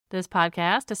This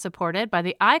podcast is supported by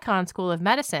the Icahn School of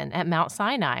Medicine at Mount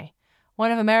Sinai, one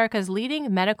of America's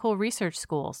leading medical research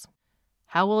schools.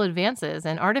 How will advances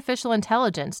in artificial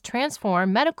intelligence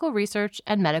transform medical research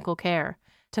and medical care?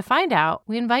 To find out,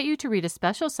 we invite you to read a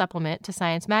special supplement to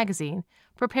Science Magazine,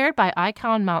 prepared by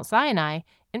Icahn Mount Sinai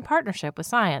in partnership with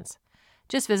Science.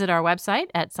 Just visit our website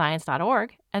at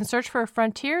science.org and search for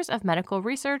Frontiers of Medical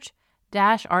Research -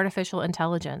 Artificial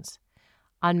Intelligence.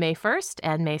 On May 1st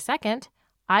and May 2nd,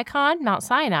 Icahn Mount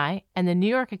Sinai and the New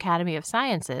York Academy of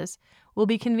Sciences will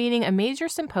be convening a major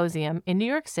symposium in New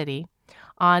York City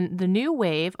on the new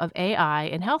wave of AI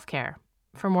in healthcare.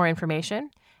 For more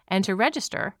information and to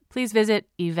register, please visit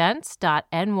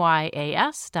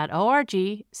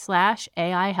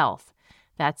events.nyas.org/AI Health.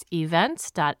 That's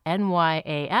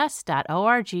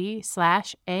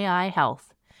events.nyas.org/AI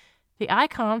Health. The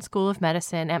Icahn School of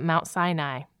Medicine at Mount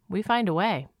Sinai. We find a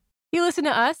way. You listen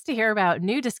to us to hear about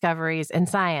new discoveries in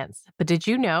science, but did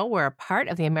you know we're a part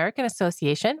of the American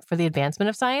Association for the Advancement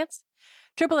of Science?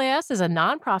 AAAS is a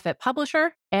nonprofit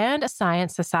publisher and a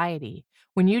science society.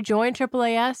 When you join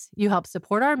AAAS, you help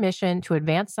support our mission to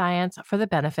advance science for the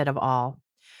benefit of all.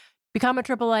 Become a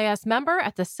AAAS member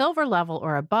at the silver level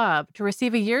or above to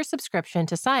receive a year's subscription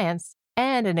to science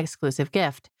and an exclusive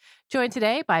gift. Join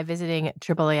today by visiting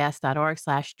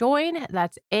AAAS.org/join.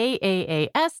 That's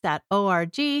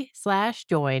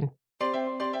AAAS.org/join.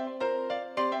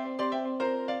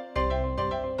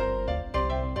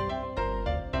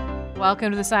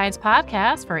 Welcome to the Science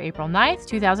Podcast for April 9th,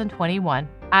 2021.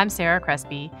 I'm Sarah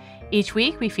Crespi. Each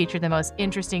week, we feature the most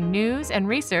interesting news and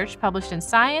research published in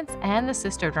Science and the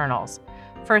sister journals.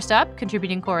 First up,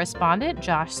 contributing correspondent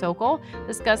Josh Sokol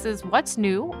discusses what's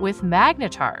new with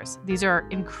magnetars. These are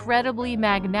incredibly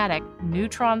magnetic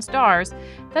neutron stars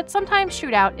that sometimes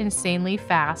shoot out insanely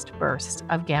fast bursts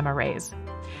of gamma rays.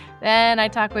 Then I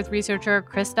talk with researcher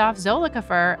Christoph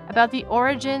Zollicofer about the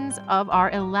origins of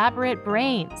our elaborate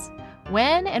brains.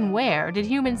 When and where did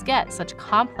humans get such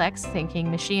complex thinking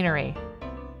machinery?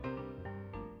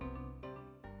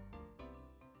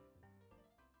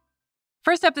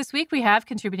 First up this week, we have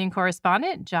contributing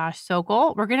correspondent Josh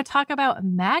Sokol. We're going to talk about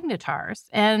magnetars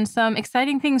and some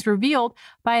exciting things revealed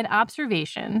by an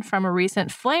observation from a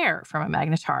recent flare from a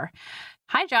magnetar.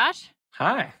 Hi, Josh.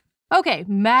 Hi. Okay,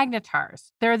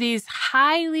 magnetars. They're these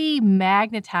highly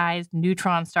magnetized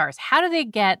neutron stars. How do they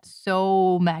get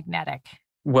so magnetic?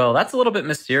 Well, that's a little bit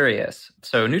mysterious.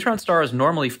 So neutron stars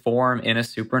normally form in a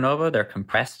supernova. They're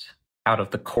compressed out of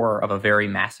the core of a very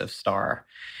massive star.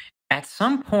 At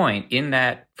some point in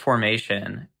that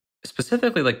formation,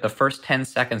 specifically like the first 10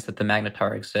 seconds that the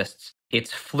magnetar exists,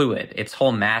 it's fluid. Its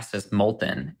whole mass is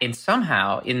molten. And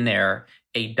somehow in there,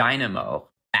 a dynamo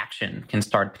action can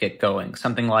start to get going.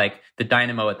 Something like the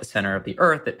dynamo at the center of the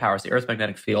Earth that powers the Earth's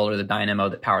magnetic field, or the dynamo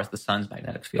that powers the sun's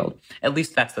magnetic field. At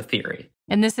least that's the theory.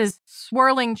 And this is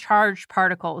swirling charged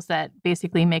particles that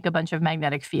basically make a bunch of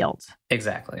magnetic fields.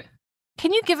 Exactly.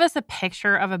 Can you give us a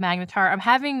picture of a magnetar? I'm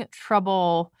having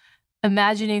trouble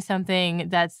imagining something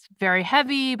that's very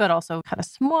heavy, but also kind of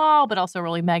small, but also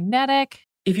really magnetic.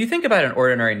 If you think about an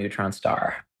ordinary neutron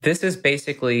star, this is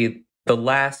basically the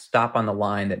last stop on the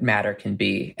line that matter can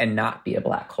be and not be a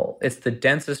black hole. It's the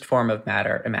densest form of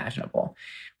matter imaginable.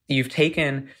 You've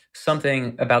taken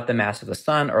something about the mass of the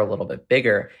sun or a little bit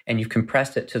bigger, and you've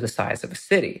compressed it to the size of a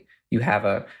city. You have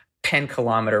a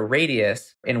 10-kilometer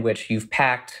radius in which you've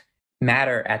packed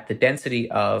matter at the density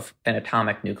of an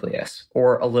atomic nucleus,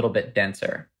 or a little bit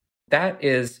denser. That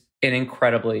is an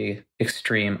incredibly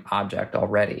extreme object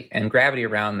already, and gravity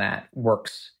around that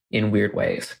works in weird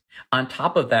ways. On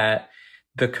top of that,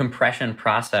 the compression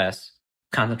process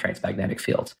concentrates magnetic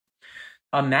fields.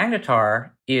 A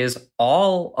magnetar is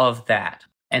all of that,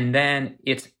 and then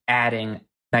it's adding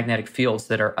magnetic fields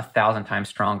that are 1,000 times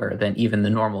stronger than even the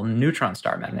normal neutron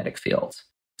star magnetic fields.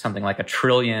 Something like 1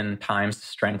 trillion times the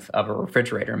strength of a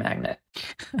refrigerator magnet.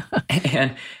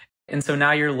 and so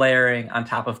now you're layering on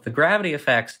top of the gravity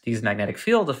effects, these magnetic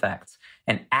field effects,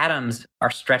 and atoms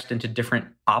are stretched into different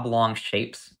oblong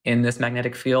shapes in this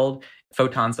magnetic field.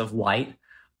 Photons of light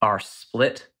are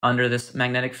split under this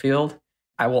magnetic field.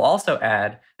 I will also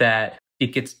add that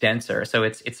it gets denser. So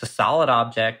it's a solid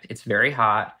object, it's very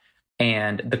hot,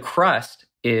 and the crust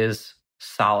is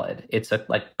solid. It's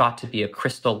thought to be a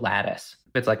crystal lattice.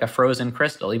 It's like a frozen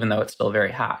crystal, even though it's still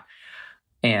very hot.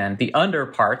 And the under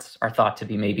parts are thought to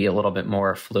be maybe a little bit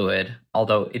more fluid,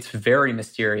 although it's very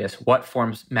mysterious what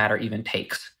forms matter even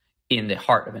takes in the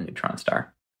heart of a neutron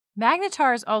star.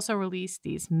 Magnetars also release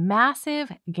these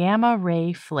massive gamma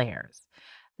ray flares.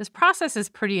 This process is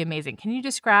pretty amazing. Can you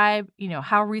describe,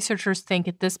 how researchers think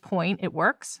at this point it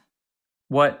works?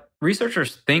 What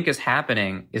researchers think is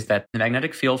happening is that the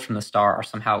magnetic fields from the star are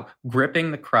somehow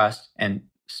gripping the crust and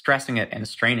stressing it and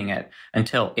straining it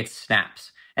until it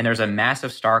snaps. And there's a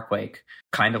massive starquake,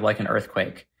 kind of like an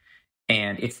earthquake.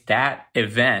 And it's that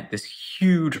event, this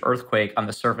huge earthquake on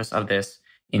the surface of this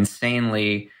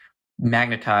insanely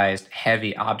magnetized,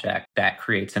 heavy object, that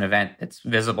creates an event that's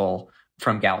visible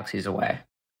from galaxies away.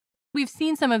 We've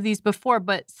seen some of these before,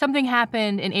 but something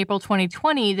happened in April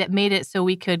 2020 that made it so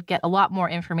we could get a lot more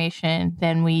information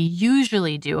than we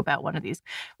usually do about one of these.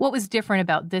 What was different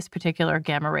about this particular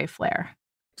gamma ray flare?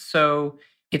 So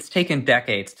it's taken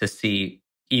decades to see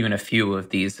even a few of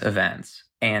these events.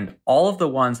 And all of the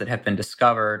ones that have been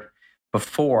discovered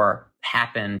before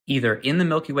happened either in the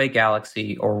Milky Way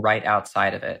galaxy or right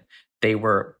outside of it. They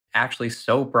were actually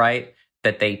so bright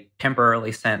that they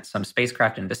temporarily sent some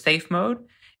spacecraft into safe mode.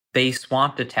 They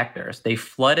swamped detectors. They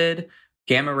flooded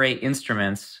gamma ray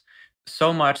instruments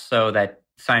so much so that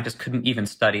scientists couldn't even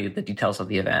study the details of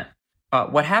the event.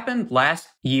 What happened last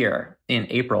year in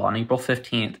April, on April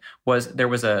 15th, was there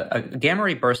was a gamma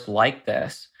ray burst like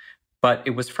this, but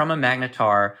it was from a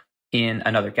magnetar in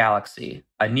another galaxy,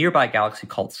 a nearby galaxy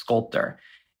called Sculptor.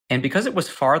 And because it was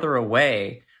farther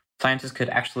away, scientists could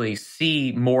actually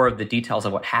see more of the details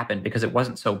of what happened because it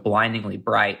wasn't so blindingly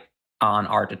bright on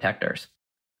our detectors.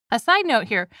 A side note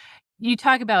here, you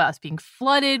talk about us being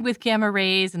flooded with gamma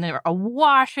rays and they're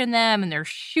awash in them and they're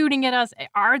shooting at us.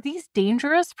 Are these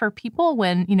dangerous for people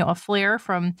when, a flare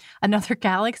from another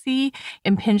galaxy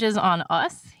impinges on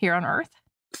us here on Earth?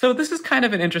 So this is kind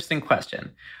of an interesting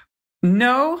question.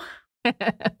 No,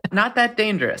 not that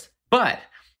dangerous. But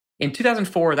in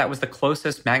 2004, that was the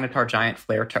closest magnetar giant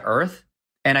flare to Earth.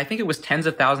 And I think it was tens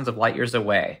of thousands of light years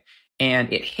away.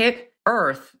 And it hit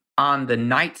Earth on the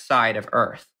night side of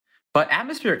Earth. But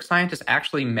atmospheric scientists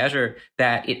actually measured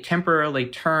that it temporarily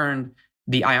turned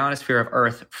the ionosphere of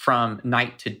Earth from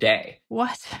night to day.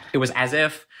 What? It was as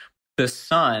if the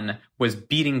sun was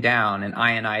beating down and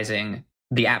ionizing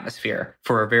the atmosphere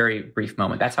for a very brief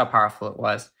moment. That's how powerful it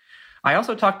was. I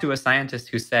also talked to a scientist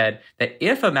who said that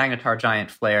if a magnetar giant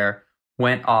flare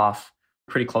went off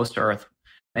pretty close to Earth,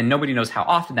 and nobody knows how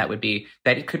often that would be,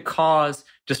 that it could cause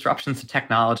disruptions to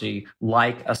technology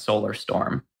like a solar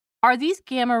storm. Are these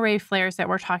gamma ray flares that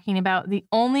we're talking about the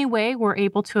only way we're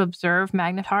able to observe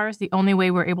magnetars, the only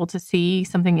way we're able to see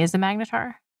something is a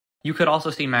magnetar? You could also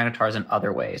see magnetars in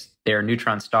other ways. They're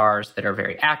neutron stars that are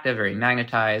very active, very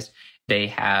magnetized. They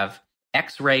have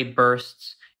X-ray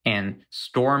bursts and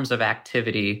storms of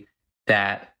activity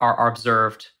that are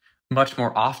observed much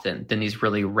more often than these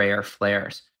really rare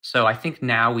flares. So I think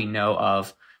now we know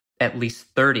of at least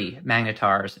 30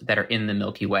 magnetars that are in the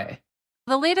Milky Way.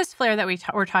 The latest flare that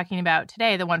we're talking about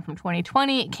today, the one from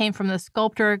 2020, it came from the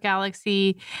Sculptor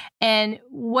galaxy. And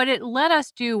what it let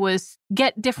us do was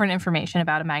get different information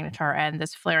about a magnetar and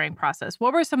this flaring process.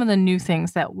 What were some of the new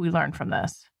things that we learned from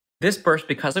this? This burst,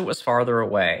 because it was farther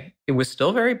away, it was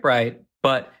still very bright,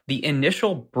 but the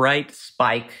initial bright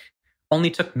spike only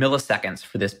took milliseconds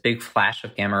for this big flash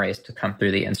of gamma rays to come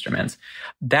through the instruments.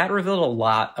 That revealed a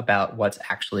lot about what's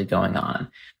actually going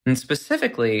on. And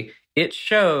specifically, it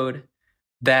showed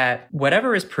that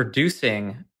whatever is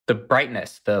producing the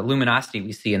brightness, the luminosity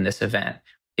we see in this event,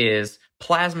 is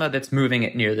plasma that's moving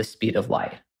at near the speed of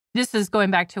light. This is going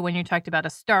back to when you talked about a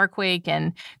starquake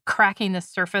and cracking the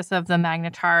surface of the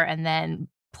magnetar and then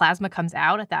plasma comes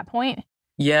out at that point?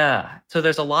 Yeah. So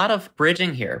there's a lot of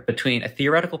bridging here between a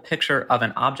theoretical picture of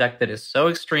an object that is so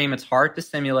extreme it's hard to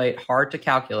simulate, hard to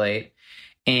calculate,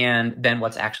 and then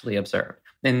what's actually observed.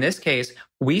 In this case,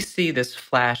 we see this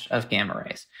flash of gamma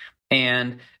rays.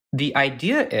 And the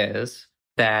idea is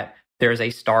that there's a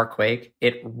starquake.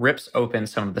 It rips open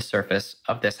some of the surface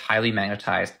of this highly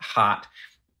magnetized, hot,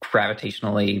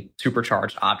 gravitationally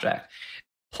supercharged object.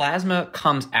 Plasma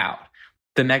comes out.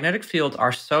 The magnetic fields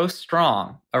are so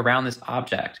strong around this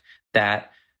object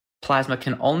that plasma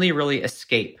can only really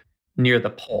escape near the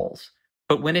poles.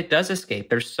 But when it does escape,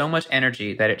 there's so much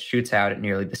energy that it shoots out at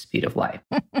nearly the speed of light.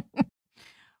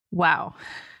 Wow.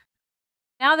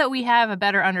 Now that we have a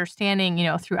better understanding,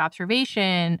 through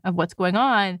observation of what's going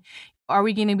on, are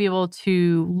we going to be able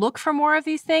to look for more of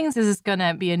these things? Is this going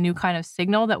to be a new kind of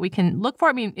signal that we can look for?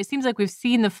 I mean, it seems like we've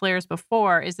seen the flares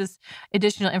before. Is this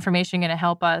additional information going to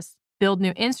help us build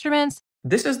new instruments?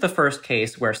 This is the first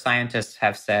case where scientists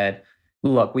have said,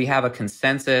 look, we have a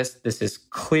consensus. This is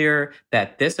clear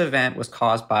that this event was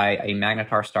caused by a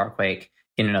magnetar starquake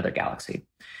in another galaxy.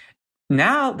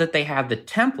 Now that they have the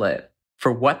template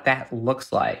for what that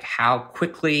looks like, how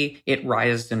quickly it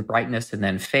rises in brightness and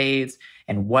then fades,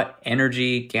 and what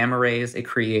energy, gamma rays it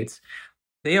creates,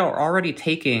 they are already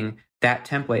taking that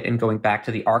template and going back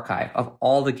to the archive of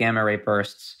all the gamma ray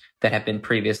bursts that have been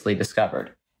previously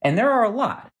discovered. And there are a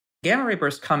lot. Gamma ray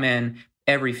bursts come in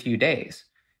every few days.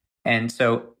 And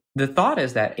so the thought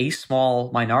is that a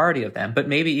small minority of them, but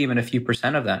maybe even a few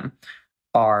percent of them,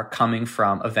 are coming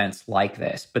from events like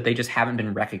this, but they just haven't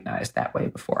been recognized that way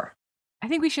before. I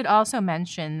think we should also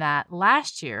mention that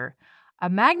last year, a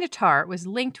magnetar was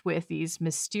linked with these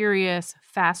mysterious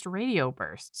fast radio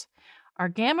bursts. Are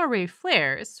gamma ray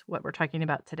flares, what we're talking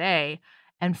about today,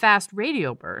 and fast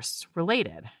radio bursts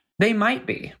related? They might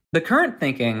be. The current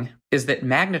thinking is that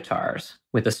magnetars,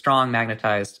 with a strong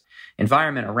magnetized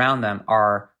environment around them,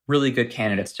 are really good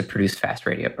candidates to produce fast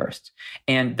radio bursts.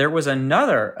 And there was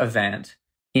another event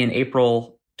in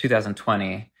April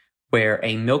 2020 where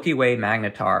a Milky Way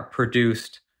magnetar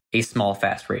produced a small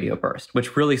fast radio burst,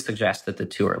 which really suggests that the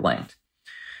two are linked.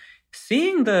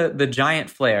 Seeing the giant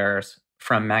flares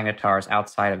from magnetars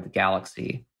outside of the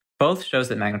galaxy both shows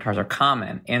that magnetars are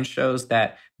common and shows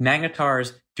that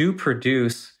magnetars do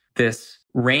produce this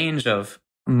range of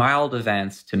mild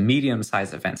events to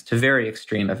medium-sized events to very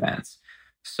extreme events.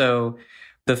 So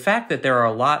the fact that there are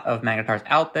a lot of magnetars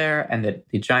out there and that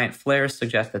the giant flares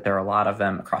suggest that there are a lot of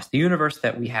them across the universe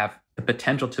that we have the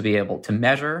potential to be able to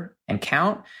measure and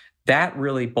count, that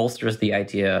really bolsters the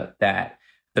idea that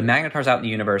the magnetars out in the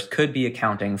universe could be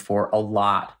accounting for a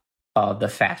lot of the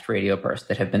fast radio bursts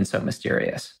that have been so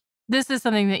mysterious. This is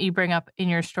something that you bring up in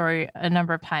your story a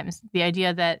number of times, the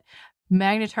idea that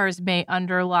magnetars may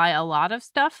underlie a lot of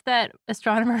stuff that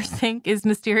astronomers think is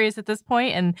mysterious at this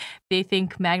point, and they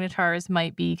think magnetars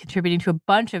might be contributing to a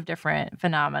bunch of different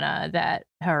phenomena that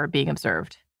are being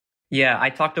observed. Yeah, I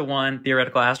talked to one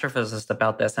theoretical astrophysicist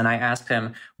about this, and I asked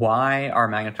him, why are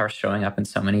magnetars showing up in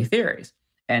so many theories?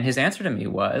 And his answer to me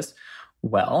was,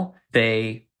 well,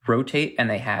 they rotate and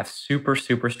they have super,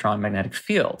 super strong magnetic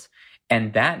fields.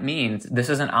 And that means this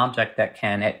is an object that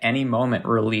can at any moment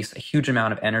release a huge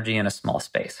amount of energy in a small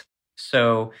space.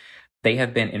 So they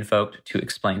have been invoked to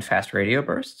explain fast radio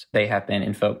bursts. They have been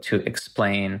invoked to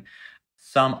explain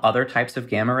some other types of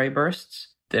gamma ray bursts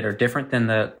that are different than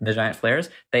the giant flares.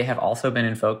 They have also been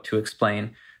invoked to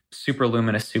explain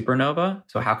superluminous supernova.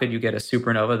 So how could you get a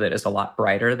supernova that is a lot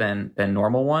brighter than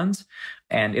normal ones?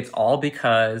 And it's all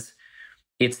because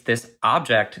it's this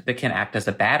object that can act as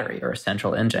a battery or a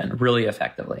central engine really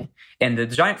effectively. And the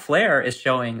giant flare is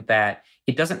showing that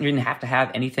it doesn't even have to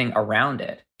have anything around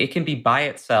it. It can be by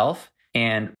itself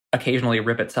and occasionally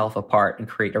rip itself apart and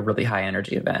create a really high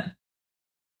energy event.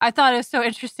 I thought it was so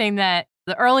interesting that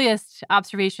the earliest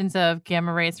observations of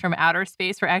gamma rays from outer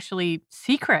space were actually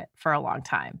secret for a long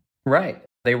time. Right.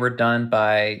 They were done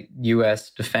by US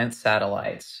defense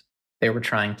satellites. They were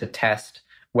trying to test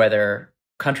whether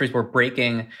countries were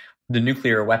breaking the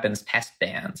nuclear weapons test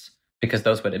bans because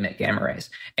those would emit gamma rays.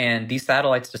 And these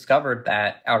satellites discovered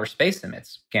that outer space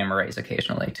emits gamma rays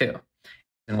occasionally too.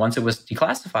 And once it was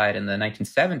declassified in the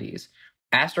 1970s,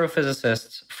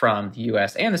 astrophysicists from the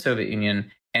US and the Soviet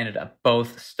Union ended up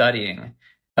both studying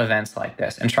events like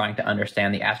this and trying to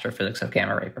understand the astrophysics of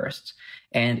gamma ray bursts.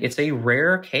 And it's a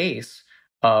rare case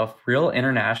of real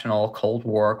international Cold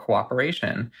War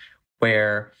cooperation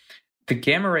where the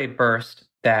gamma ray burst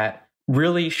that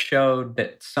really showed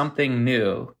that something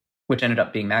new, which ended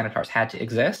up being magnetars, had to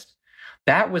exist,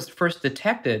 that was first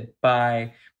detected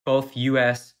by both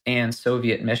US and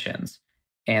Soviet missions.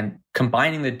 And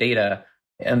combining the data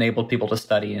enabled people to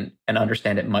study and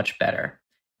understand it much better.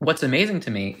 What's amazing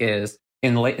to me is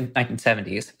in the late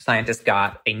 1970s, scientists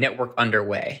got a network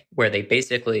underway where they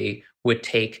basically would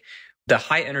take the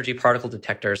high energy particle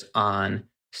detectors on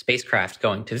spacecraft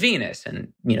going to Venus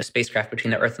and, spacecraft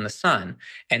between the Earth and the Sun.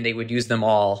 And they would use them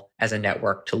all as a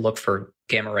network to look for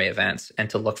gamma ray events and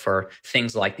to look for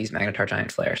things like these magnetar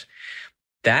giant flares.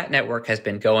 That network has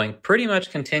been going pretty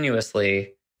much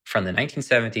continuously from the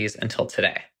 1970s until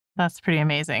today. That's pretty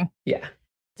amazing. Yeah.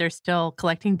 They're still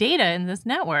collecting data in this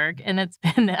network, and it's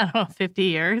been, 50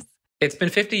 years. It's been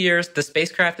 50 years. The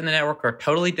spacecraft in the network are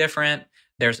totally different.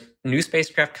 There's new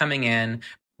spacecraft coming in.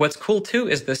 What's cool, too,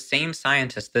 is the same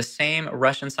scientists, the same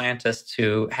Russian scientists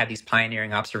who had these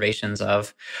pioneering observations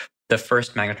of the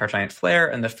first magnetar giant flare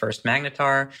and the first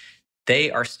magnetar, they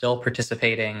are still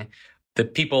participating. The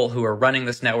people who are running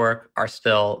this network are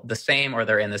still the same, or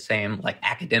they're in the same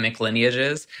academic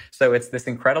lineages. So it's this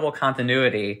incredible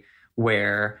continuity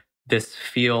where this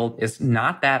field is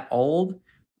not that old,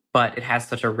 but it has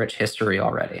such a rich history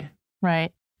already.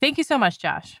 Right. Thank you so much,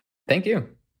 Josh. Thank you.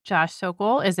 Josh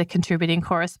Sokol is a contributing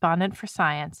correspondent for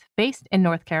Science based in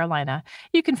North Carolina.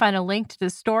 You can find a link to the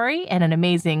story and an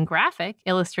amazing graphic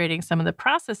illustrating some of the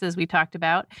processes we talked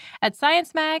about at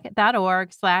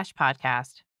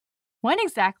sciencemag.org/podcast. When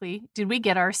exactly did we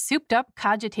get our souped-up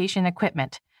cogitation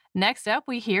equipment? Next up,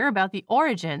 we hear about the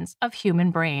origins of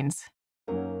human brains.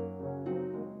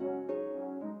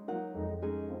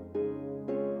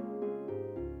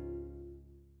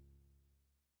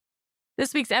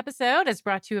 This week's episode is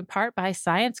brought to you in part by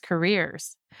Science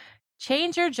Careers.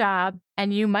 Change your job,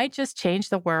 and you might just change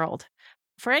the world.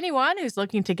 For anyone who's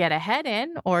looking to get ahead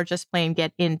in or just plain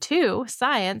get into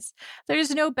science, there's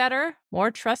no better,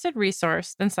 more trusted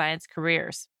resource than Science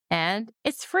Careers. And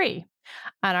it's free.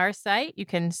 On our site, you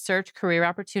can search career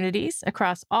opportunities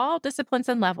across all disciplines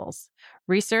and levels,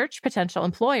 research potential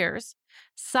employers,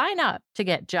 sign up to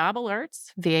get job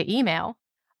alerts via email,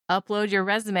 upload your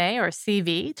resume or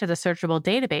CV to the searchable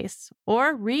database,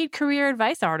 or read career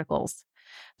advice articles.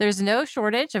 There's no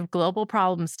shortage of global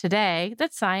problems today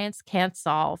that science can't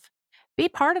solve. Be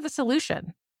part of the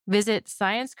solution. Visit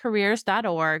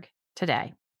sciencecareers.org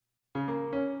today.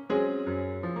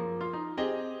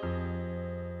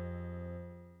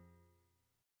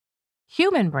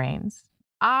 Human brains,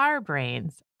 our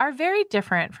brains, are very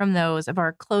different from those of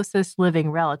our closest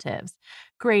living relatives,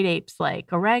 great apes like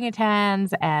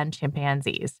orangutans and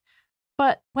chimpanzees.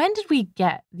 But when did we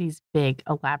get these big,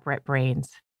 elaborate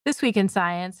brains? This week in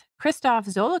science, Christoph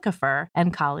Zollikäfer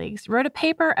and colleagues wrote a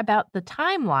paper about the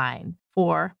timeline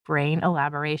for brain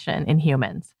elaboration in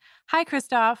humans. Hi,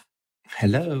 Christoph.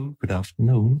 Hello, good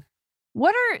afternoon.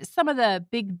 What are some of the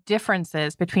big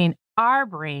differences between our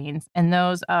brains and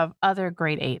those of other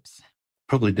great apes?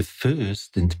 Probably the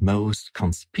first and most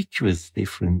conspicuous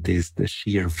difference is the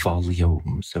sheer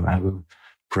volume. So our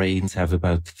brains have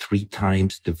about 3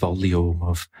 times the volume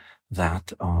of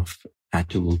that of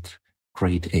adult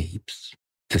great apes.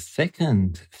 The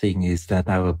second thing is that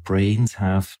our brains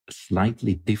have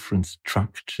slightly different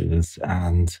structures,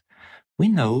 and we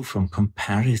know from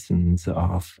comparisons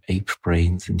of ape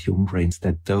brains and human brains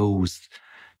that those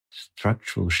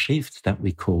structural shifts that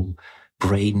we call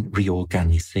brain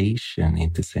reorganization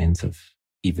in the sense of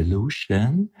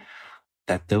evolution,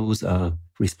 that those are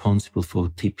responsible for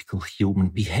typical human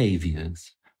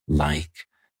behaviors like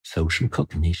social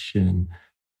cognition,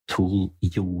 tool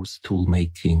use, tool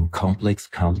making, complex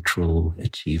cultural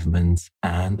achievements,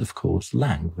 and of course,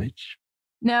 language.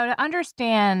 Now, to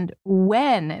understand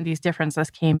when these differences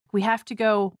came, we have to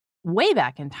go way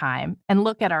back in time and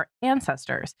look at our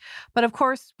ancestors. But of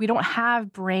course, we don't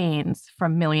have brains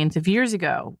from millions of years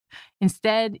ago.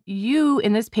 Instead, you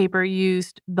in this paper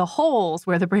used the holes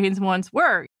where the brains once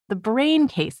were, the brain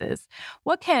cases.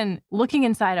 What can looking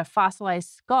inside a fossilized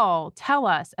skull tell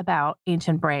us about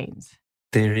ancient brains?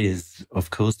 There is, of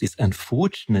course, this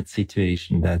unfortunate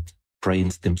situation that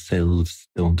brains themselves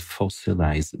don't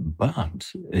fossilize,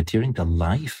 but during the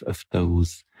life of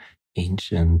those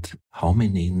ancient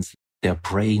hominins, their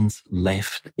brains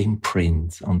left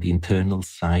imprints on the internal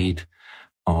side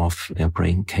of their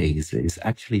brain cases.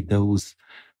 Actually, those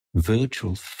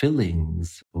virtual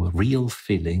fillings or real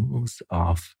fillings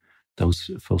of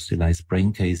those fossilized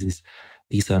brain cases,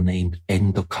 these are named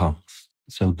endocasts.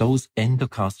 So those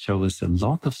endocasts show us a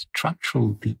lot of structural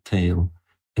detail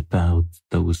about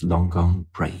those long gone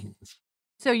brains.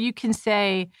 So you can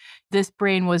say this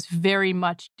brain was very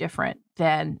much different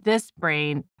than this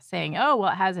brain, saying, oh,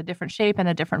 well, it has a different shape and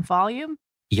a different volume.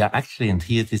 Yeah, actually, and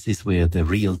here this is where the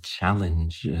real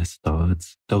challenge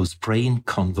starts. Those brain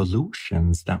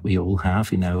convolutions that we all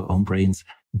have in our own brains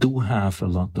do have a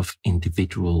lot of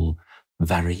individual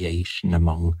variation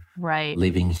among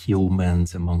living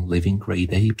humans, among living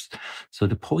great apes. So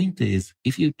the point is,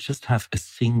 if you just have a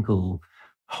single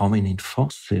hominin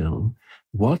fossil,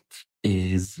 what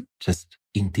is just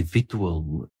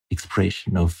individual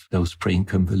expression of those brain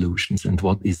convolutions, and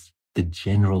what is the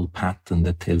general pattern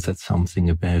that tells us something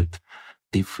about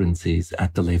differences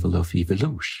at the level of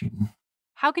evolution?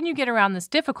 How can you get around this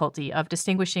difficulty of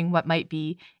distinguishing what might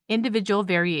be individual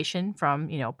variation from,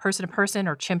 person to person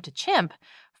or chimp to chimp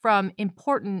from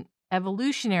important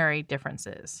evolutionary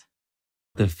differences?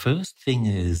 The first thing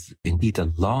is indeed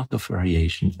a lot of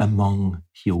variation among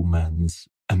humans,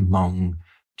 among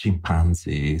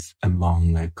chimpanzees,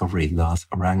 among gorillas,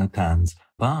 orangutans.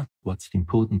 But what's the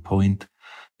important point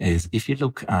is if you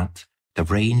look at the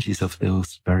ranges of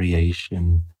those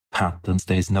variation patterns,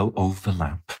 there is no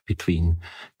overlap between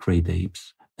great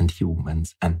apes and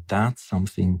humans. And that's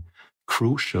something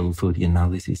crucial for the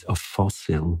analysis of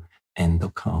fossil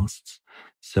endocasts.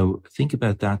 So think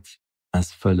about that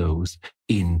as follows.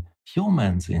 In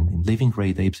humans, in living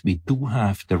great apes, we do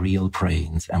have the real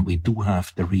brains and we do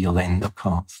have the real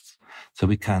endocasts. So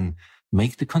we can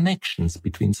make the connections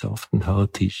between soft and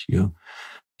hard tissue.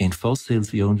 In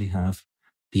fossils, we only have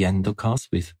the endocast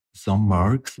with some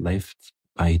marks left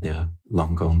by their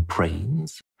long-gone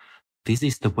brains. This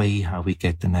is the way how we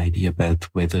get an idea about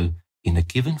whether in a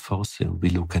given fossil we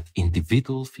look at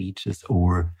individual features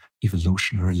or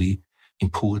evolutionarily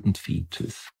important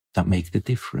features that make the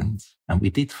difference. And we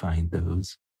did find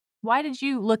those. Why did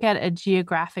you look at a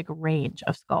geographic range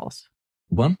of skulls?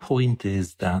 One point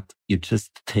is that you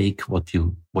just take what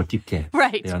you get.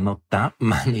 Right. There are not that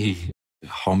many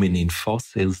hominin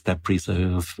fossils that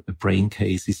preserve brain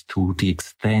cases to the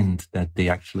extent that they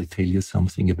actually tell you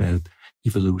something about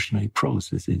evolutionary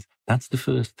processes. That's the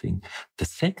first thing. The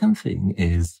second thing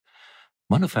is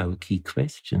one of our key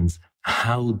questions: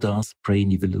 how does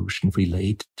brain evolution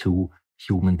relate to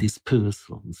human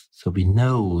dispersals? So we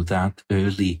know that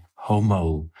early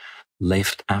Homo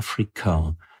left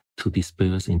Africa to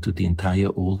disperse into the entire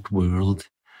old world.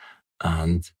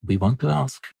 And we want to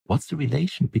ask, what's the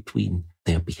relation between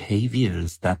their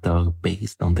behaviors that are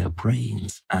based on their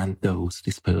brains and those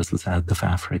dispersals out of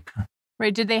Africa?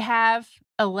 Right. Did they have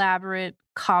elaborate,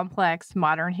 complex,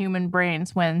 modern human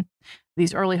brains when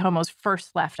these early Homos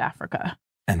first left Africa?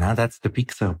 And now that's the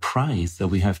big surprise. So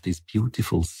we have this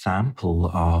beautiful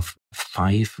sample of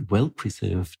 5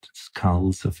 well-preserved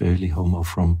skulls of early Homo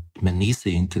from Manise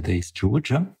in today's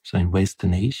Georgia, so in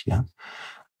Western Asia.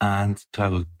 And to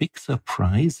our big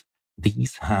surprise,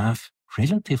 these have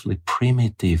relatively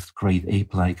primitive great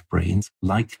ape-like brains,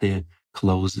 like their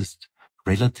closest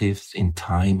relatives in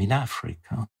time in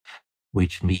Africa,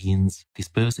 which means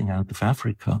dispersing out of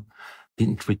Africa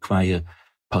didn't require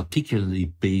particularly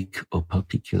big or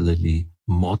particularly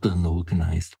modern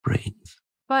organized brains.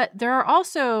 But there are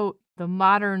also the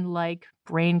modern-like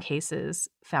brain cases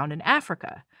found in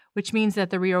Africa, which means that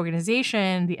the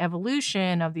reorganization, the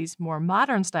evolution of these more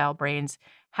modern-style brains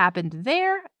happened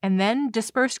there and then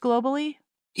dispersed globally?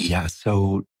 Yeah,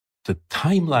 so the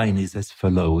timeline is as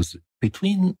follows.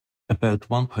 Between about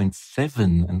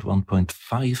 1.7 and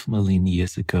 1.5 million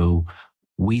years ago,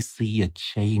 we see a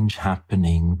change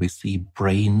happening. We see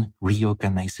brain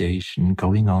reorganization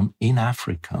going on in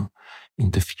Africa,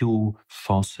 in the few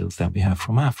fossils that we have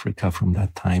from Africa from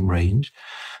that time range.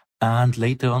 And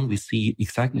later on, we see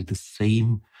exactly the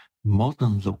same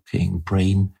modern-looking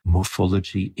brain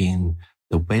morphology in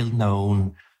the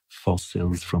well-known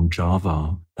fossils from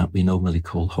Java that we normally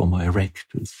call Homo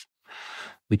erectus,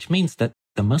 which means that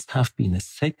there must have been a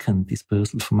second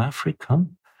dispersal from Africa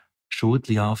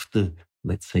shortly after,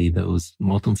 let's say, those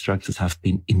modern structures have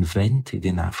been invented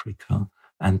in Africa.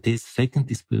 And this second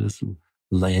dispersal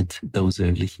led those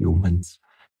early humans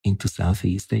into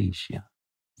Southeast Asia.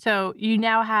 So you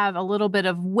now have a little bit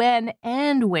of when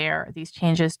and where these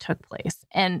changes took place.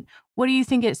 And what do you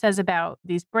think it says about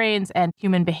these brains and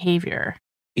human behavior?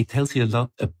 It tells you a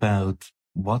lot about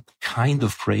what kind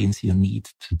of brains you need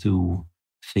to do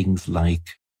things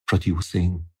like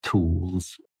producing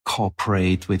tools,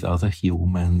 cooperate with other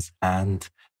humans, and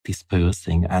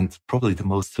dispersing. And probably the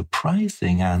most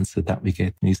surprising answer that we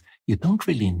get is you don't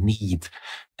really need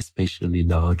a spatially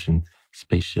large and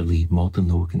spatially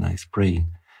modern organized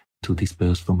brain to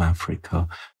disperse from Africa,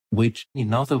 which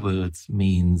in other words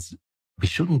means we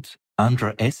shouldn't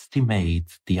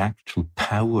underestimate the actual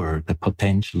power, the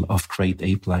potential of great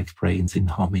ape-like brains in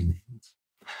hominins.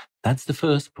 That's the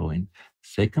first point.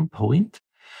 Second point,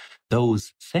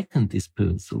 those second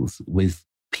dispersals with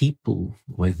people,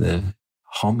 with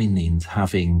hominins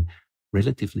having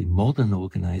relatively modern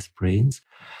organized brains,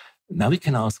 now we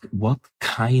can ask what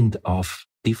kind of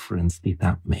difference did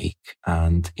that make?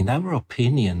 And in our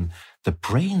opinion, the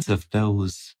brains of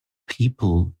those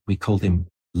people, we call them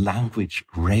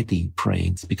language-ready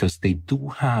brains because they do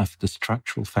have the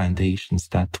structural foundations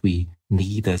that we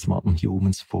need as modern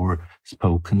humans for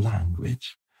spoken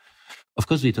language. Of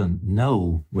course, we don't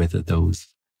know whether those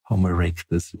Homo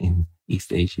erectus in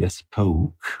East Asia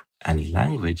spoke any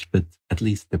language, but at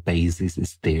least the basis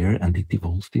is there and it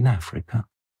evolved in Africa.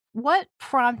 What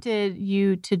prompted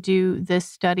you to do this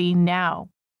study now?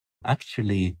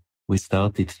 Actually, we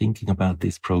started thinking about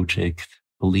this project,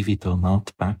 believe it or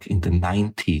not, back in the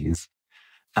 90s.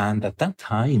 And at that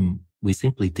time, we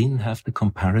simply didn't have the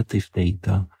comparative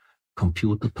data,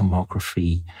 computer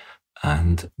tomography,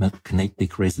 and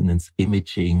magnetic resonance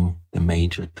imaging. The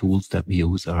major tools that we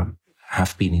use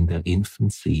have been in their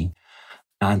infancy.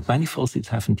 And many fossils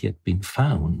haven't yet been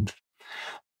found.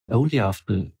 Only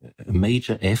after a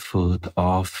major effort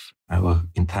of our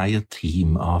entire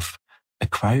team of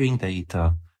acquiring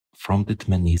data from the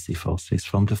Manise fossils,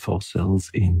 from the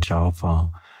fossils in Java,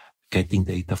 getting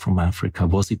data from Africa,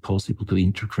 was it possible to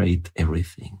integrate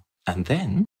everything. And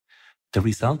then the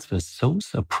results were so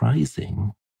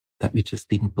surprising that we just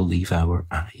didn't believe our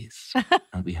eyes.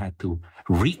 And we had to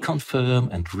reconfirm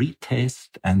and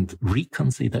retest and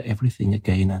reconsider everything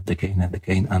again and again and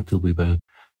again until we were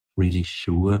really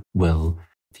sure, well,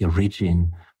 the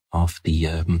origin of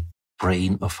the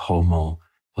brain of Homo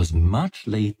was much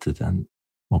later than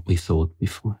what we thought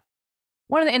before.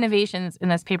 One of the innovations in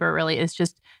this paper really is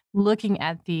just looking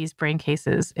at these brain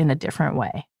cases in a different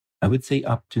way. I would say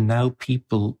up to now,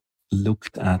 people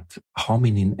looked at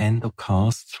hominin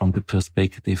endocasts from the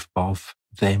perspective of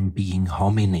them being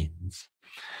hominins,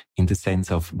 in the sense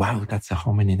of, wow, that's a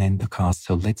hominin endocast,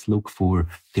 so let's look for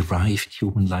derived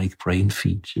human-like brain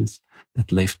features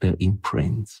that left their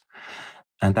imprints.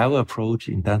 And our approach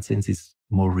in that sense is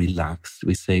more relaxed.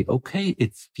 We say, okay,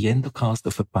 it's the endocast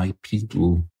of a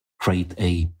bipedal great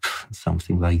ape,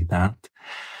 something like that.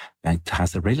 It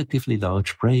has a relatively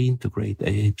large brain to great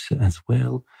apes as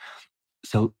well.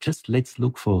 So just let's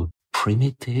look for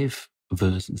primitive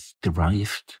versus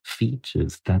derived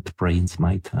features that brains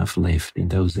might have left in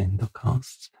those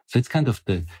endocasts. So it's kind of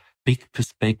the big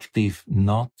perspective,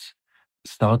 not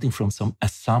starting from some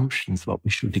assumptions what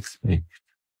we should expect.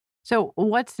 So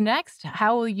what's next?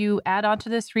 How will you add on to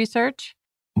this research?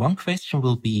 One question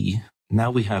will be,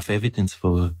 now we have evidence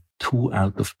for 2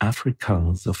 out of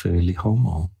Africas of early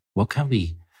Homo. What can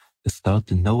we start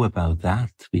to know about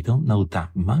that? We don't know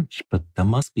that much, but there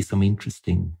must be some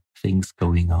interesting things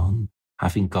going on,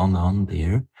 having gone on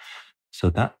there. So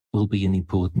that will be an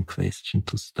important question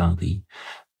to study.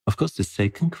 Of course, the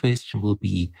second question will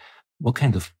be, what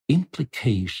kind of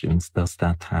implications does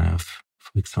that have,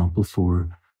 for example,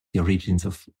 for the origins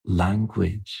of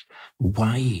language?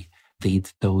 Why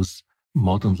did those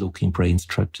modern-looking brain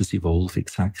structures evolve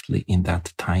exactly in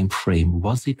that time frame?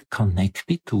 Was it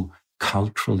connected to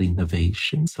cultural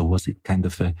innovations, or was it kind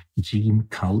of a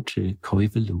gene-culture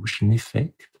coevolution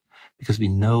effect? Because we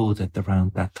know that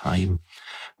around that time,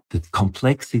 the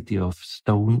complexity of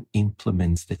stone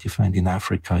implements that you find in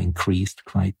Africa increased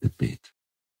quite a bit.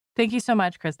 Thank you so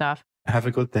much, Christoph. Have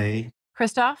a good day.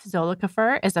 Christoph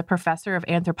Zollikäfer is a professor of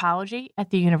anthropology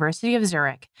at the University of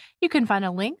Zurich. You can find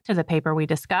a link to the paper we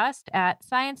discussed at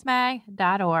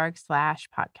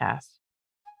sciencemag.org/podcast.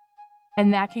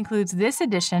 And that concludes this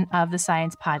edition of the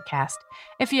Science Podcast.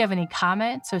 If you have any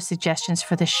comments or suggestions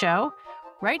for the show,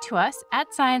 write to us at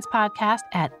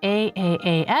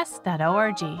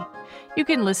sciencepodcast@aaas.org. You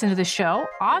can listen to the show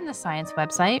on the science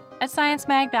website at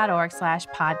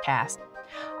sciencemag.org/podcast.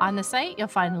 On the site, you'll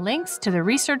find links to the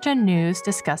research and news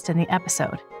discussed in the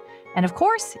episode. And of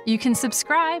course, you can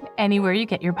subscribe anywhere you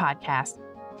get your podcast.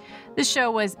 The show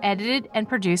was edited and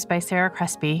produced by Sarah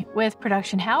Crespi, with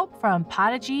production help from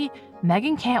Podigy,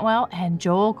 Megan Cantwell, and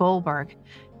Joel Goldberg.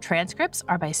 Transcripts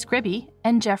are by Scribby,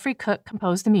 and Jeffrey Cook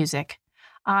composed the music.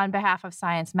 On behalf of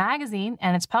Science Magazine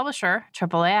and its publisher,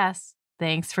 AAAS,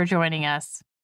 thanks for joining us.